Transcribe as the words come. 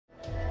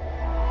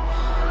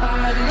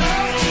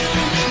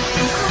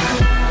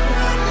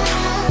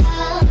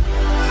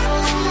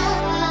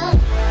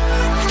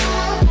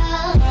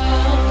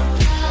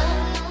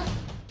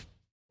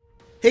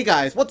Hey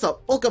guys, what's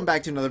up? Welcome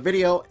back to another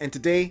video, and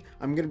today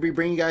I'm going to be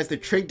bringing you guys the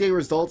trade day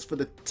results for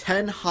the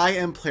 10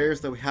 high-end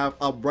players that we have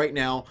up right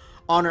now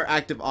on our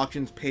active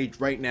auctions page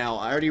right now.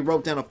 I already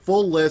wrote down a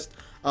full list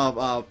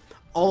of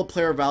all the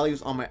player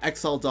values on my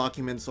Excel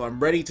document, so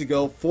I'm ready to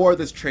go for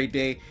this trade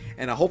day,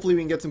 and hopefully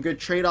we can get some good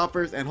trade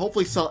offers and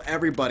hopefully sell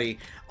everybody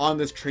on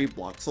this trade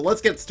block. So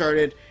let's get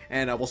started,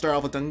 and we'll start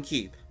off with Duncan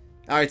Keith.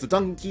 Alright, so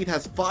Duncan Keith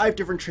has 5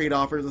 different trade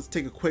offers. Let's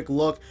take a quick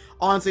look.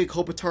 Anze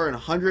Kopitar at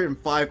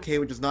 105k,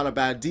 which is not a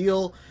bad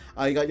deal.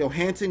 You got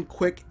Johansson,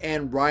 Quick,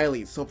 and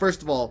Riley. So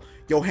first of all,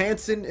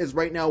 Johansson is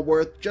right now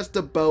worth just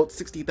about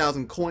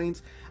 60,000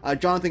 coins.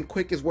 Jonathan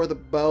Quick is worth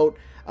about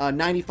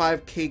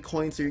 95k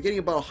coins, so you're getting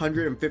about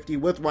 150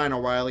 with Ryan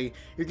O'Reilly.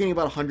 You're getting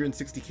about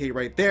 160k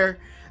right there.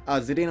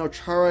 Zdeno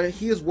Chara,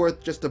 he is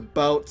worth just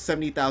about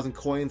 70,000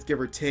 coins, give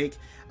or take.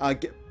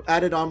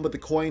 Added on with the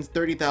coins,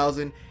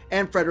 30,000.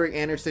 And Frederick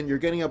Anderson, you're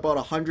getting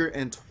about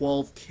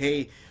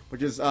 112k,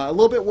 which is a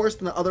little bit worse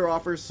than the other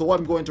offers, so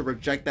I'm going to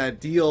reject that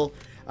deal.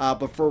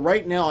 But for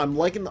right now, I'm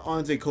liking the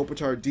Anze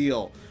Kopitar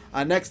deal.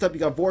 Next up, you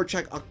got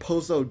Voracek,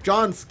 Okposo,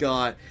 John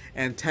Scott,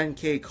 and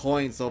 10k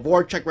coins. So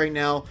Voracek right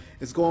now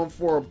is going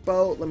for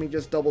about, let me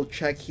just double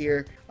check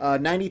here,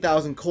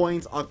 90,000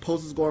 coins.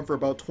 Okposo is going for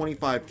about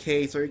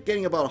 25k, so you're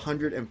getting about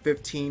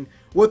 115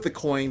 with the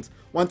coins.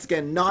 Once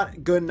again,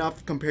 not good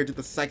enough compared to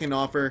the second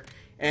offer.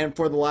 And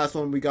for the last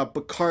one, we got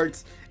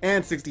Bacarts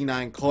and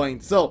 69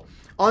 coins. So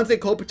Anze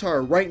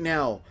Kopitar right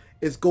now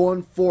is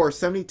going for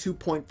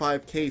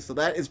 72.5k, so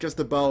that is just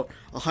about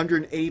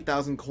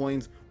 180,000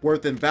 coins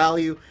worth in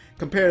value.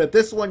 Compared to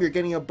this one, you're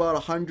getting about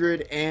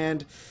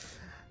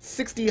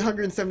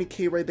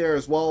 170k right there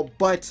as well.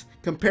 But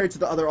compared to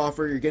the other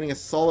offer, you're getting a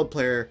solid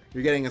player,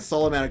 you're getting a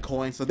solid amount of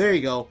coins. So there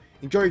you go.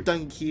 Enjoy your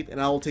Duncan Keith, and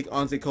I will take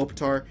Anze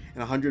Kopitar and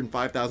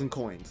 105,000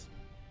 coins.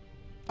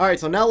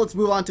 Alright, so now let's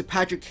move on to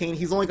Patrick Kane.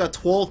 He's only got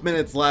 12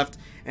 minutes left,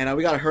 and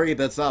we gotta hurry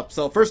this up.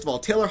 So first of all,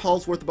 Taylor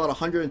Hall's worth about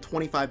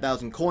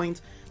 125,000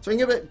 coins. So I'm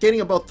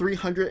getting about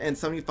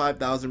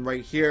 375,000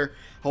 right here.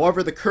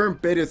 However, the current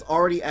bid is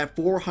already at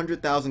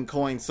 400,000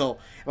 coins. So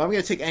if I'm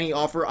going to take any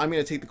offer, I'm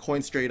going to take the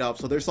coin straight up.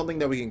 So there's something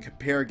that we can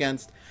compare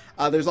against.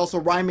 There's also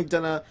Ryan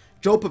McDonough,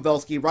 Joe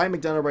Pavelski. Ryan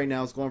McDonough right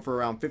now is going for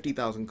around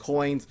 50,000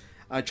 coins.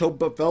 Joe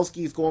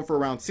Pavelski is going for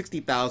around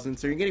 60,000.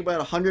 So you're getting about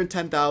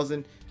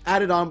 110,000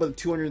 added on with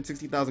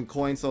 260,000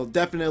 coins. So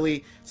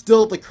definitely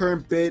still the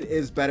current bid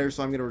is better.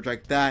 So I'm going to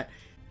reject that.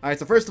 Alright,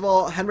 so first of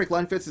all, Henrik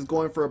Lundqvist is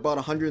going for about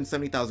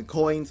 170,000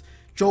 coins.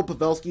 Joel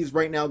Pavelski is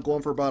right now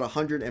going for about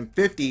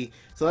 150.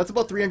 So that's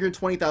about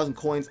 320,000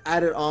 coins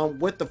added on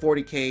with the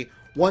 40k.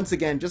 Once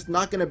again, just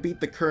not going to beat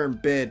the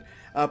current bid.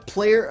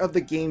 Player of the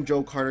game,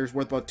 Joe Carter, is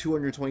worth about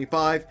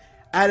 225.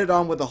 Added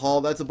on with the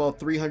Hall, that's about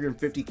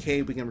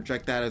 350k. We can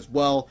reject that as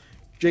well.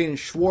 Jaden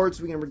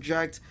Schwartz, we can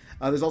reject.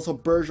 There's also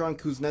Bergeron,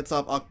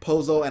 Kuznetsov,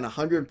 Okposo, and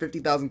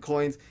 150,000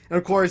 coins. And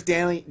of course,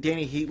 Danny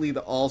Heatley, the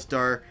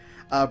All-Star.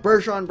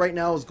 Bergeron right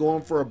now is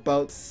going for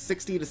about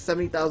 60 to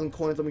 70,000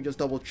 coins. Let me just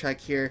double check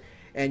here.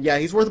 And yeah,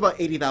 he's worth about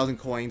 80,000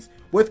 coins.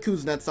 With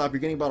Kuznetsov, you're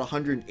getting about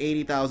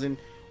 180,000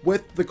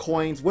 with the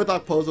coins, with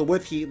Okposo,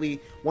 with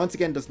Heatley. Once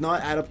again, does not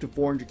add up to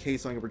 400k,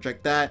 so I'm going to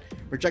reject that.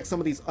 Reject some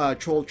of these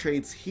troll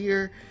trades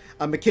here.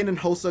 McKinnon,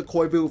 Hossa,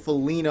 Koivu,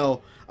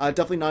 Foligno,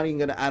 definitely not even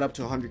going to add up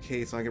to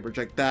 100k, so I can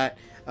reject that.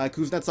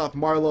 Kuznetsov,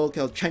 Marlowe,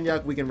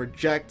 Kelchenyuk, we can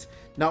reject.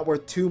 Not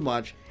worth too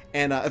much.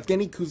 And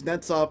Evgeny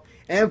Kuznetsov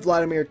and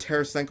Vladimir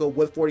Tarasenko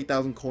with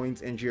 40,000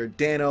 coins, and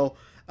Giordano.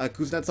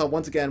 Kuznetsov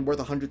once again worth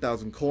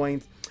 100,000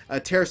 coins.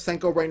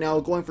 Tarasenko right now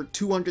going for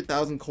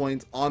 200,000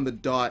 coins on the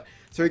dot.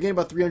 So you're getting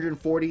about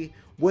 340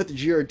 with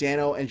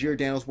Giordano, and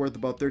Giordano's worth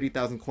about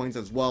 30,000 coins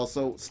as well.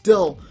 So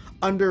still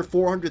under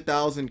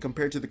 400,000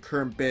 compared to the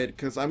current bid,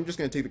 because I'm just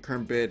going to take the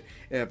current bid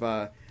if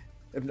I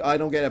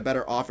don't get a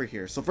better offer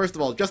here. So first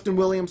of all, Justin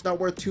Williams not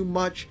worth too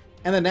much.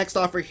 And the next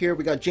offer here,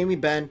 we got Jamie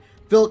Benn,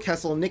 Phil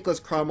Kessel, Nicholas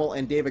Cromwell,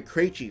 and David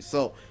Krejci.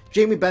 So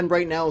Jamie Benn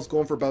right now is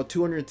going for about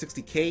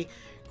 260k.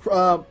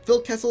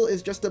 Phil Kessel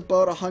is just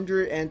about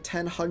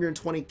 110,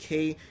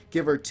 120k,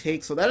 give or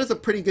take. So that is a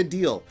pretty good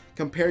deal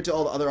compared to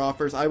all the other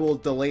offers. I will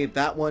delay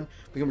that one.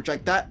 We can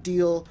reject that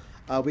deal.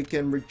 We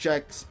can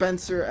reject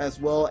Spencer as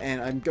well.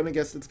 And I'm going to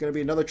guess it's going to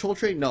be another troll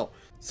trade. No.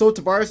 So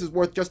Tavares is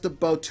worth just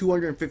about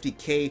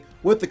 250k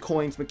with the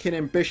coins.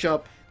 McKinnon,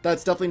 Bishop,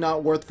 that's definitely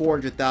not worth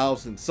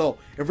 400,000. So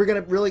if we're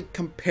going to really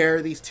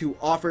compare these two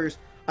offers,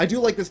 I do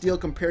like this deal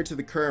compared to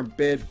the current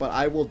bid, but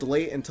I will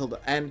delay it until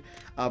the end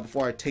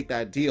before I take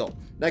that deal.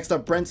 Next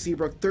up, Brent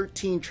Seabrook,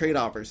 13 trade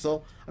offers.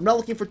 So I'm not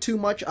looking for too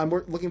much. I'm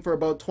looking for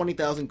about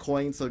 20,000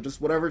 coins. So just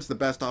whatever is the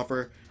best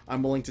offer,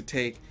 I'm willing to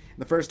take.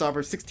 The first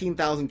offer,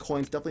 16,000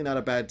 coins, definitely not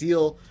a bad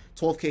deal.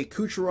 12k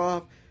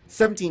Kucherov,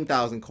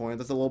 17,000 coins.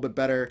 That's a little bit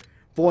better.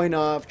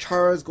 Voinov,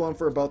 Chara's going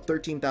for about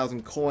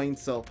 13,000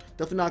 coins, so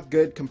definitely not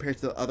good compared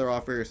to the other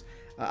offers.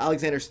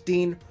 Alexander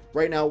Steen,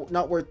 right now,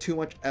 not worth too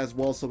much as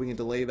well, so we can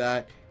delay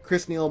that.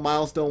 Chris Neal,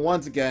 Milestone,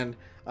 once again,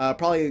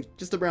 probably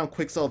just around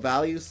quick sell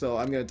value, so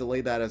I'm going to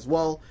delay that as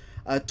well.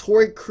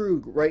 Torrey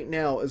Krug right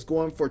now is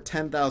going for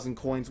 10,000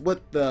 coins with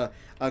the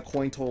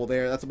coin total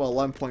there. That's about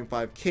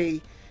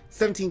 11.5k.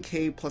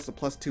 17k plus a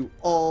 +2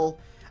 all.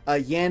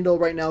 Yandel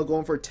right now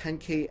going for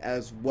 10k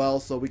as well,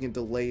 so we can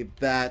delay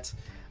that.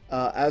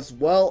 As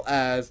well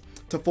as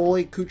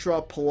Toffoli,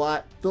 Kucherov,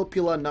 Palat,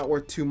 Filppula, not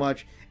worth too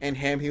much, and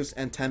Hamhuis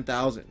and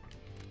 10,000.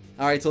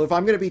 Alright, so if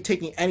I'm going to be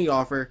taking any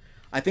offer,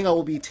 I think I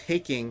will be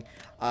taking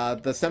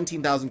the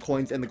 17,000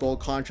 coins and the gold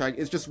contract.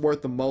 Is just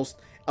worth the most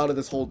out of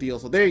this whole deal.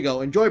 So there you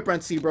go. Enjoy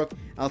Brent Seabrook.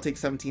 I'll take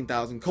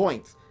 17,000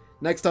 coins.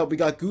 Next up, we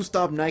got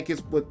Gustav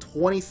Nyquist with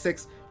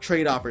 26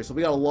 trade offers. So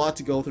we got a lot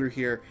to go through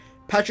here.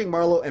 Patrick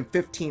Marleau and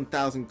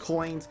 15,000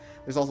 coins.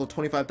 There's also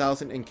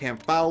 25,000 in Cam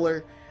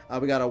Fowler.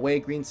 We got a away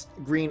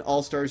green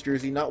All-Stars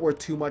jersey. Not worth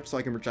too much, so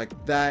I can reject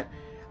that.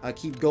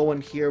 Keep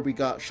going here. We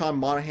got Sean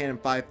Monahan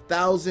and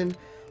 5,000.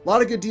 A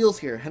lot of good deals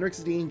here. Henrik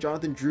Sedin,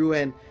 Jonathan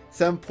Drouin,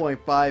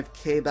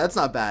 7.5k. That's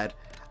not bad.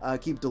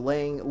 Keep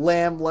delaying.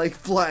 Lamb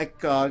like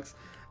Blackhawks.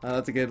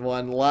 That's a good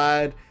one.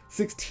 Lad,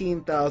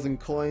 16,000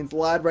 coins.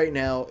 Lad right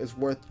now is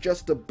worth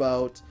just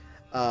about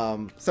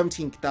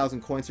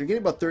 17,000 coins. So you're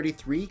getting about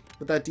 33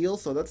 with that deal.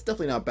 So that's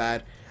definitely not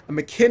bad.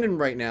 McKinnon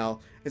right now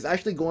is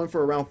actually going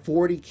for around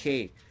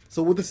 40k.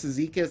 So with the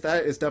Suzuki,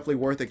 that is definitely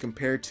worth it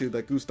compared to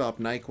the Gustav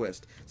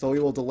Nyquist. So we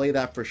will delay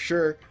that for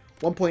sure.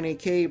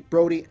 1.8k,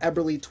 Brody,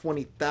 Eberle,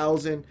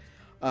 20,000.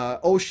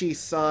 Oshie,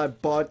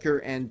 Saad, Bodker,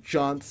 and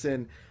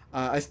Johnson.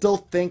 I still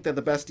think that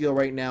the best deal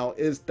right now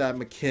is that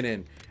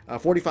McKinnon.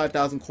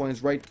 45,000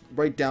 coins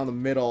right down the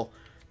middle.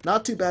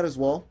 Not too bad as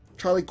well.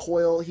 Charlie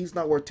Coyle, he's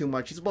not worth too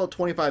much. He's about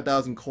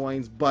 25,000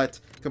 coins,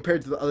 but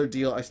compared to the other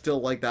deal, I still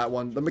like that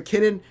one. The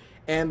McKinnon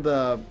and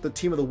the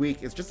team of the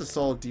week is just a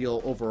solid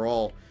deal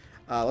overall.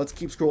 Let's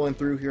keep scrolling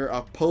through here.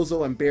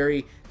 Pozo and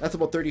Barry, that's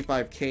about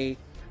 35k.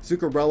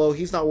 Zuccarello,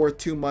 he's not worth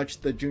too much.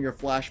 The junior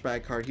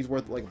flashback card, he's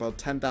worth like about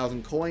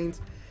 10,000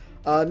 coins.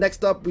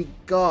 Next up, we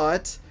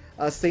got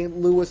St.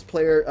 Louis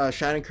player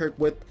Shattenkirk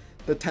with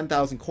the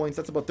 10,000 coins.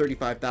 That's about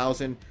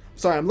 35,000.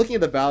 Sorry, I'm looking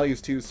at the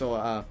values too,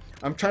 so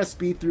I'm trying to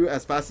speed through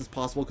as fast as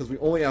possible because we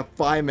only have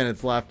 5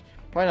 minutes left.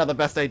 Probably not the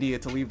best idea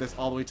to leave this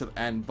all the way to the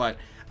end, but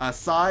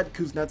Saad,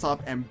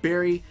 Kuznetsov, and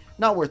Barry,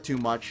 not worth too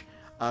much.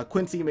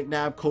 Quincy,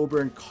 McNabb,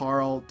 Coburn,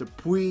 Carl,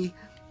 Dupuis.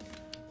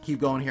 Keep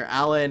going here.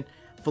 Allen,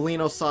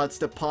 Foligno, Saad,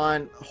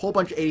 Stepan, a whole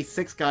bunch of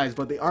 86 guys,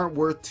 but they aren't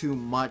worth too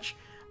much.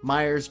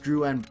 Myers,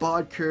 Drew, and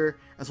Bodker,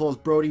 as well as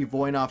Brody,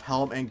 Voinov,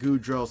 Helm, and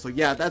Goudreau. So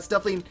yeah, that's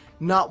definitely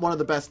not one of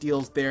the best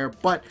deals there,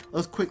 but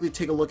let's quickly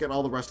take a look at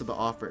all the rest of the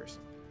offers.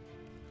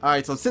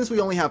 Alright, so since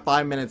we only have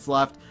 5 minutes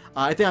left,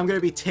 I think I'm going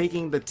to be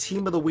taking the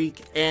team of the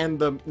week and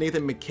the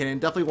Nathan McKinnon.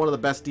 Definitely one of the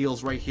best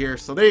deals right here.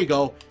 So there you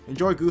go.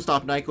 Enjoy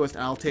Gustav Nyquist,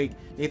 and I'll take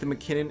Nathan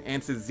McKinnon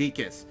and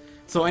Cizikas.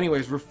 So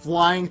anyways, we're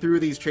flying through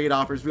these trade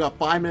offers. We got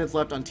 5 minutes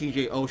left on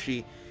TJ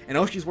Oshie, and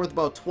Oshie's worth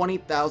about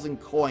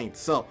 20,000 coins.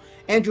 So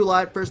Andrew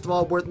Ladd, first of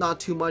all, worth not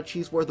too much.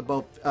 He's worth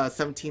about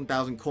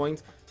 17,000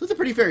 coins. So it's a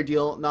pretty fair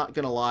deal, not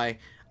going to lie.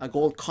 A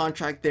gold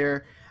contract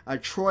there.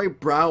 Troy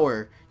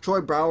Brouwer. Troy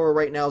Brouwer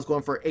right now is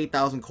going for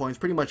 8,000 coins.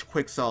 Pretty much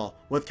quick sell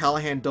with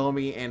Callahan,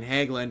 Domi, and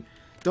Hagelin.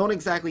 Don't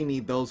exactly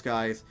need those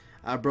guys.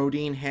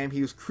 Brodin,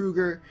 Hamhuis,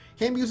 Kruger.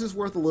 Hamhuis is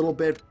worth a little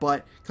bit,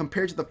 but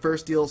compared to the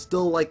first deal,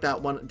 still like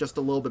that one just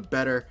a little bit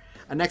better.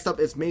 Next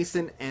up is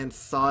Mason and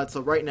Saad.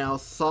 So right now,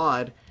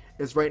 Saad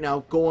is right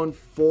now going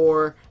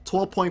for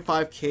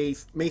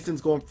 12.5k.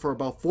 Mason's going for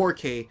about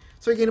 4k.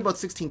 So you're getting about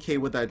 16k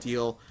with that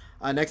deal.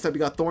 Next up, you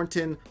got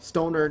Thornton,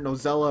 Stoner,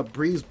 Nozella,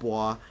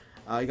 Brisebois.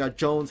 You got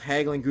Jones,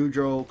 Hagelin,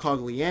 Goudreau,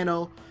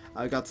 Cogliano.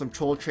 I got some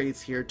troll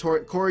trades here.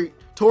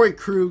 Torrey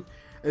Krug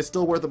is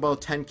still worth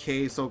about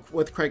 10k. So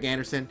with Craig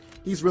Anderson,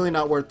 he's really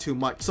not worth too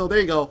much. So there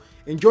you go.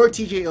 Enjoy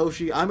TJ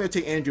Oshie. I'm going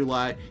to take Andrew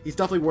Ladd. He's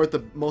definitely worth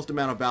the most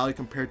amount of value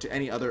compared to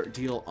any other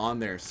deal on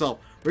there. So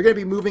we're going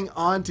to be moving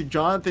on to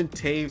Jonathan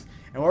Toews,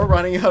 and we're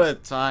running out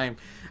of time.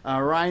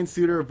 Ryan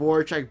Suter,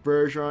 Voracek,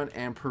 Bergeron,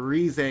 and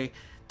Parise.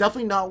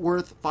 Definitely not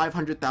worth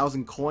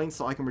 500,000 coins,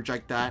 so I can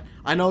reject that.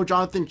 I know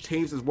Jonathan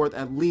Toews is worth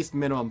at least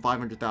minimum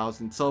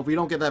 500,000, so if we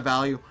don't get that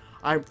value,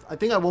 I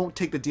think I won't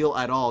take the deal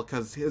at all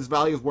because his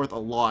value is worth a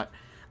lot.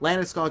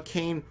 Landeskog,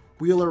 Kane,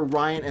 Wheeler,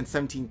 Ryan, and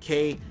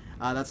 17k.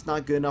 That's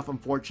not good enough,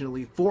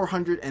 unfortunately.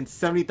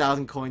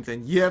 470,000 coins,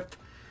 and yep,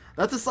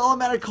 that's a solid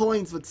amount of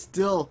coins, but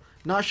still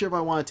not sure if I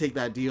want to take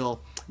that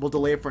deal. We'll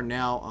delay it for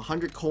now.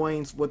 100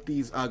 coins with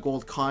these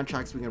gold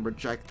contracts, we can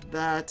reject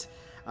that.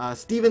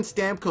 Steven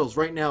Stamkos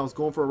right now is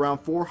going for around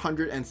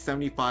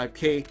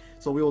 475k,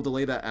 so we will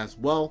delay that as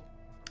well.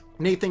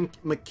 Nathan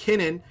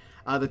McKinnon,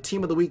 the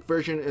team of the week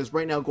version, is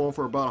right now going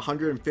for about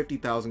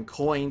 150,000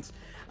 coins.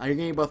 You're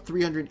getting about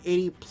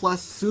 380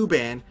 plus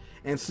Subban,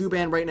 and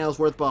Subban right now is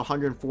worth about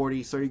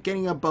 140, so you're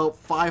getting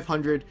about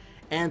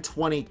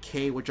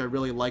 520k, which I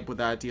really like with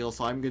that deal,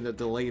 so I'm going to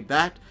delay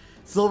that.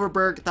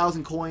 Silverberg,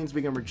 1,000 coins,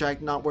 we can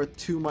reject, not worth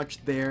too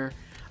much there.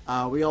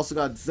 We also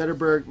got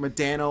Zetterberg,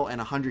 Medano,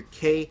 and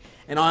 100k.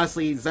 And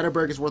honestly,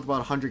 Zetterberg is worth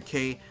about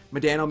 100k.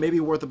 Medano maybe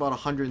worth about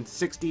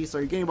 160. So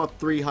you're getting about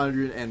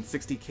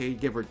 360k,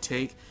 give or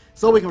take.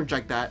 So we can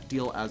reject that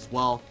deal as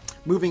well.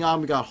 Moving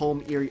on, we got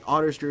home Erie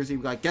Otters jersey.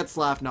 We got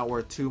Getzlaff, not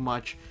worth too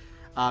much.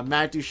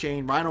 Matt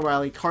Duchene, Ryan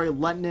O'Reilly, Kari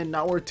Lettinen,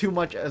 not worth too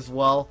much as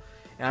well.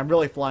 and I'm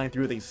really flying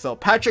through these. So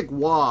Patrick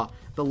Waugh,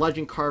 the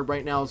legend card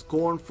right now, is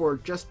going for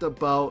just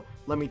about,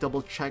 let me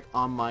double check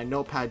on my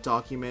notepad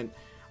document,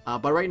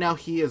 but right now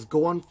he is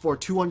going for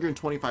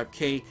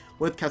 225k.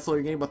 With Kessler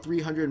you're getting about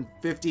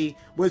 350,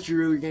 with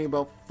Giroux you're getting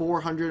about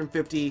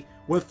 450,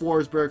 with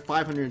Forsberg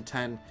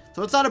 510.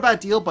 So it's not a bad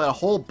deal, but a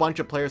whole bunch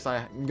of players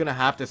I'm gonna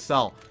have to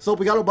sell. So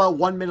we got about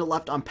 1 minute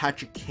left on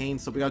Patrick Kane.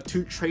 So we got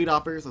 2 trade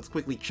offers. Let's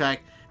quickly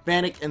check.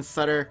 Vanek and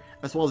Sutter,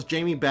 as well as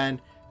Jamie Benn,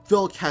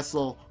 Phil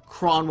Kessel,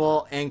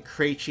 Cronwall, and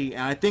Krejci.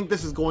 And I think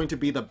this is going to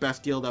be the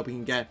best deal that we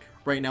can get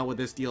right now with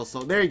this deal.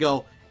 So there you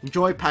go.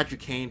 Enjoy Patrick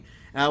Kane,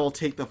 and I will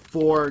take the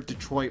 4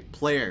 Detroit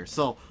players.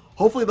 So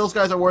hopefully those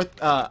guys are worth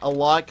a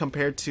lot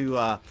compared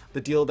to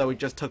the deal that we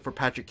just took for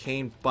Patrick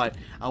Kane. But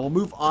we'll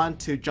move on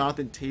to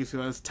Jonathan Toews, who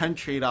has 10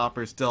 trade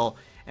offers still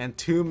and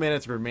 2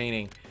 minutes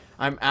remaining.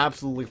 I'm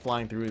absolutely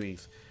flying through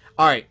these.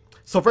 Alright,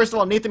 so first of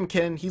all, Nathan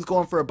MacKinnon, he's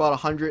going for about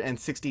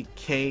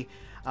 160k,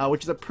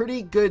 which is a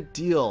pretty good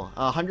deal.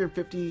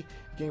 150,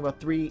 getting about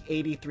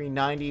 380,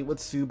 390 with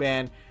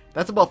Subban.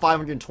 That's about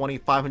 520,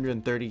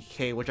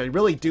 530k, which I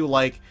really do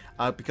like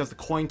because the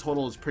coin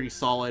total is pretty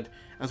solid,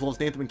 as well as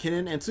Nathan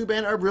MacKinnon and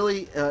Subban are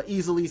really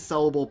easily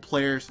sellable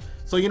players.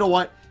 So you know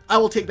what? I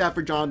will take that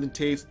for Jonathan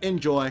Toews.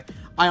 Enjoy.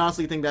 I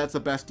honestly think that's the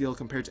best deal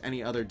compared to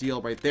any other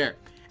deal right there.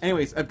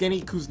 Anyways,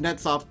 Evgeny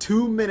Kuznetsov,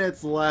 2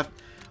 minutes left.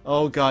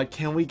 Oh god,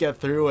 can we get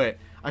through it?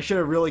 I should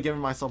have really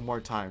given myself more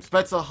time.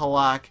 Spezza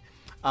Halak.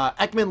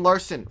 Ekman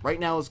Larson right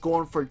now is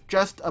going for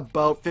just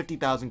about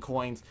 50,000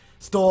 coins.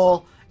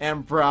 Stoll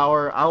and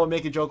Brouwer. I would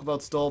make a joke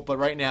about Stoll, but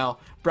right now,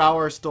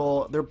 Brouwer,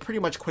 Stoll, they're pretty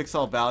much quick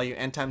sell value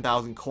and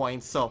 10,000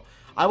 coins. So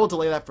I will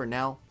delay that for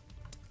now.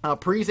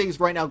 Parise is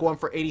right now going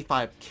for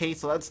 85k,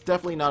 so that's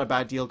definitely not a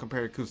bad deal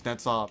compared to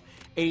Kuznetsov.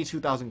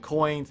 82,000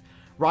 coins.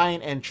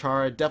 Ryan and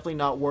Chara, definitely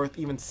not worth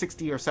even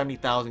 60 or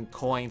 70,000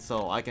 coins,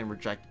 so I can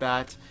reject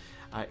that.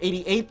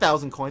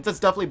 88,000 coins, that's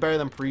definitely better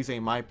than Parise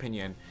in my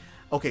opinion.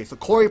 Okay, so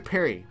Corey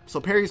Perry.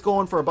 So Perry's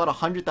going for about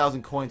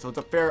 100,000 coins, so it's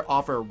a fair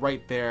offer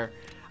right there.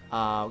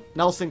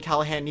 Nelson,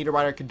 Callahan,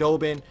 Niederreiter,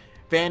 Khudobin,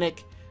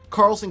 Vanek,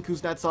 Carlson,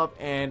 Kuznetsov,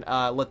 and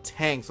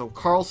Letang. So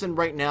Carlson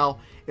right now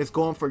is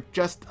going for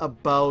just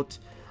about,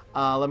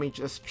 let me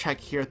just check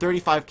here,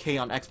 35k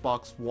on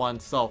Xbox One.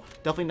 So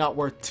definitely not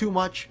worth too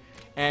much.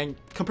 And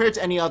compared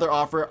to any other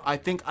offer, I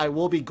think I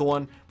will be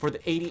going for the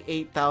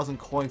 88,000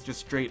 coins just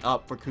straight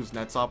up for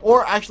Kuznetsov.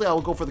 Or actually, I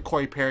will go for the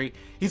Corey Perry.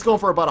 He's going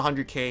for about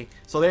 100k.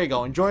 So there you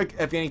go. Enjoy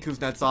Evgeny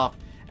Kuznetsov,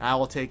 and I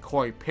will take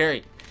Corey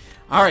Perry.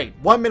 Alright,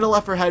 1 minute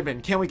left for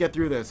Hedman. Can we get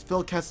through this?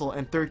 Phil Kessel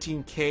and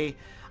 13k.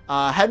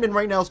 Hedman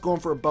right now is going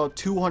for about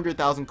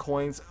 200,000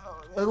 coins.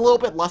 A little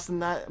bit less than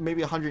that,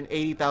 maybe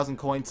 180,000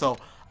 coins. So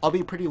I'll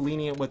be pretty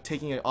lenient with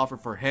taking an offer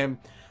for him.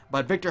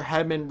 But Victor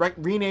Hedman,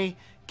 Rene,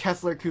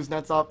 Kessler,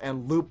 Kuznetsov,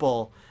 and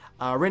Lupul.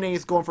 Rene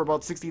is going for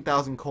about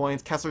 60,000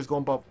 coins. Kessler's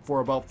going for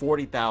about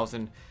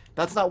 40,000.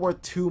 That's not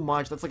worth too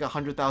much. That's like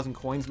 100,000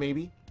 coins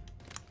maybe.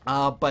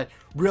 But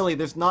really,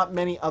 there's not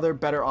many other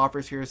better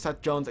offers here.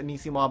 Seth Jones,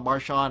 Anisimov,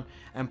 Marchand,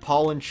 and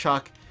Paul and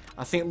Chuck.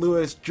 St.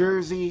 Louis,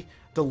 Jersey,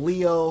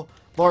 DeLeo,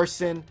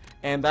 Larson,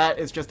 and that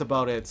is just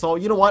about it. So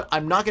you know what?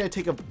 I'm not going to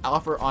take an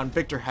offer on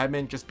Victor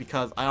Hedman just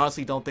because I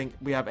honestly don't think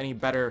we have any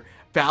better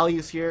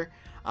values here.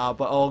 But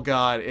oh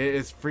god, it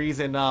is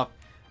freezing up.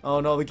 Oh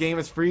no, the game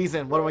is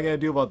freezing. What am I going to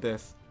do about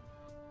this?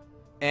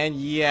 And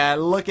yeah,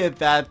 look at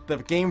that. The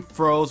game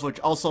froze, which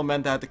also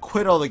meant that I had to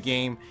quit all the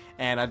game.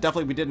 And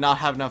definitely we did not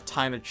have enough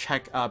time to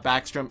check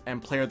Backstrom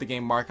and player of the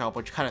game markup,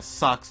 which kind of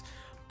sucks.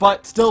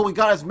 But still, we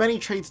got as many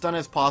trades done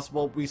as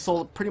possible. We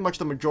sold pretty much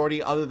the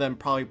majority other than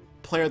probably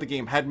player of the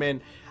game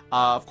Hedman.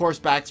 Of course,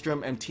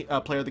 Backstrom and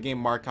player of the game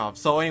Markov.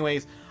 So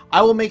anyways,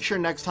 I will make sure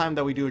next time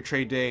that we do a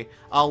trade day,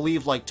 I'll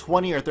leave like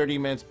 20 or 30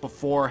 minutes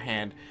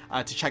beforehand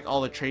to check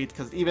all the trades,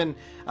 because even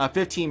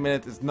 15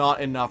 minutes is not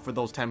enough for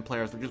those 10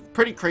 players, which is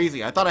pretty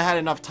crazy. I thought I had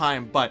enough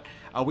time, but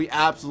we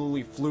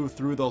absolutely flew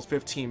through those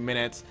 15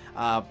 minutes.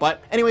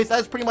 But anyways,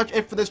 that's pretty much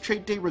it for this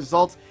trade day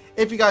results.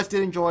 If you guys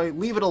did enjoy,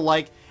 leave it a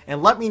like,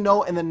 and let me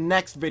know in the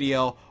next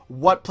video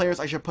what players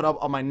I should put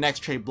up on my next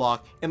trade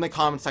block in the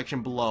comment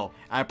section below.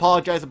 I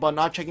apologize about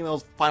not checking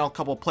those final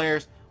couple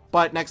players,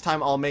 but next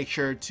time I'll make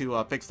sure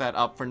to fix that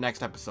up for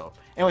next episode.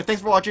 Anyway,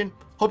 thanks for watching.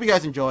 Hope you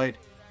guys enjoyed,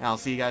 and I'll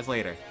see you guys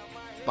later.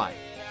 Bye.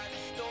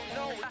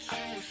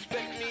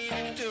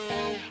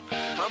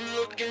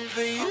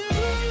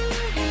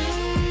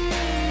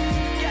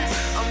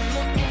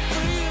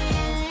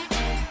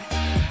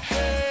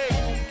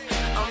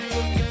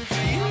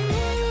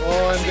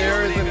 Oh, and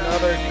there is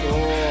another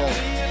goal.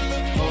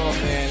 Oh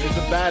man, it's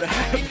a bad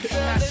habit.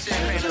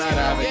 It's a bad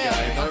habit,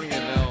 guys.